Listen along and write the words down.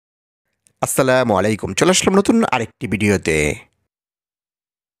আসসালামু আলাইকুম। চলে আসলাম নতুন আরেকটি ভিডিওতে।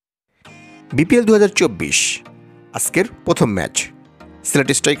 বিপিএল 2024 আজকের প্রথম ম্যাচ সিলেট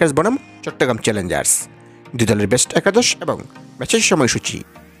স্ট্রাইকার্স বনাম চট্টগ্রাম চ্যালেঞ্জার্স, দুই দলের বেস্ট একাদশ এবং ম্যাচের সময়সূচি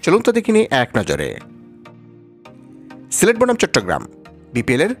চলুন তো দেখে নিই এক নজরে। সিলেট বনাম চট্টগ্রাম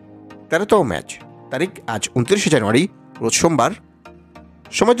বিপিএলের 13তম ম্যাচ, তারিখ আজ 29শে জানুয়ারি, রোজ সোমবার,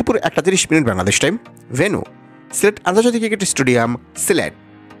 সময় দুপুর 1:30 বাংলাদেশ টাইম, ভেন্যু সিলেট আন্তর্জাতিক ক্রিকেট স্টেডিয়াম, সিলেট।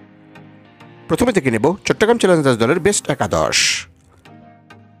 প্রথমে থেকে নেব চট্টগ্রাম চ্যালেঞ্জার্স দলের বেস্ট একাদশ।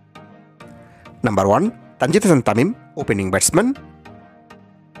 Number 1 Tanzid Hasan Tamim, opening batsman.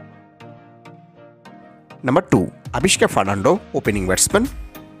 Number 2 আবিষ্কার Fernando, opening batsman.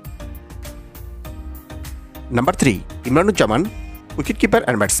 Number 3 Imranuzzaman, wicket keeper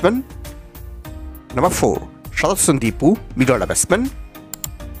and batsman. Number 4 Saadat Hossain Dipu, middle order batsman.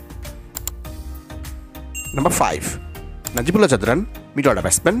 Number 5 Najibullah Zadran, middle order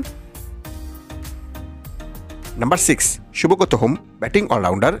batsman. Number 6 শুভগত home, batting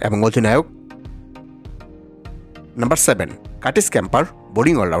allrounder এবং অধিনায়ক। Number 7 Curtis Campher,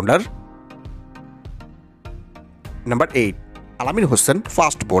 bowling allrounder. Number 8 আলামিন Hossain,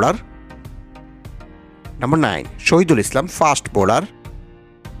 fast bowler. Number 9 Shahidul Islam, fast bowler.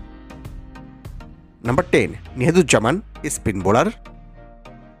 Number 10 Nihaduzzaman, spin bowler.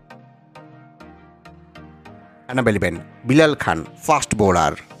 Number 11 Bilal খান, fast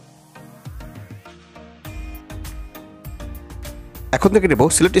bowler. এখন থেকে নেব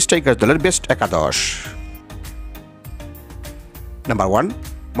Sylhet strikers দলের best একাদশ। Number 1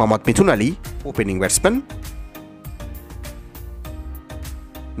 Mohammad Mithun Ali, opening batsman.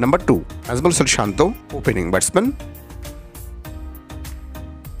 Number 2 Nazmul Hossain Shanto, opening batsman.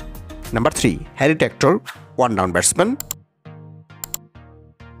 Number 3 Harry Tector, one down batsman.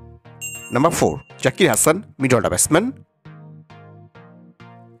 Number 4 Zakir Hasan, middle order batsman.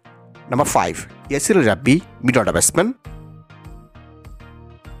 Number 5 Yasir Rabbi, middle order batsman.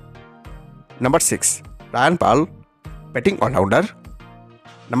 Number 6 Ryan Pal, batting allrounder.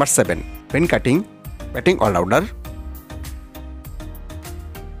 Number 7 Ben cutting, batting allrounder.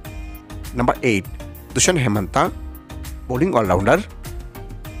 Number 8 Dusan হেমন্তা, bowling allrounder.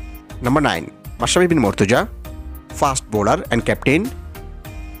 Number 9 Mashrafe bin Mortaza, fast bowler and captain.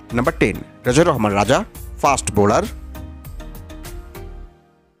 Number 10 রাজার রহমান রাজা, fast bowler.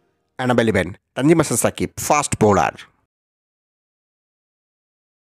 Number 11 Tanzim Hasan Shakib, fast bowler.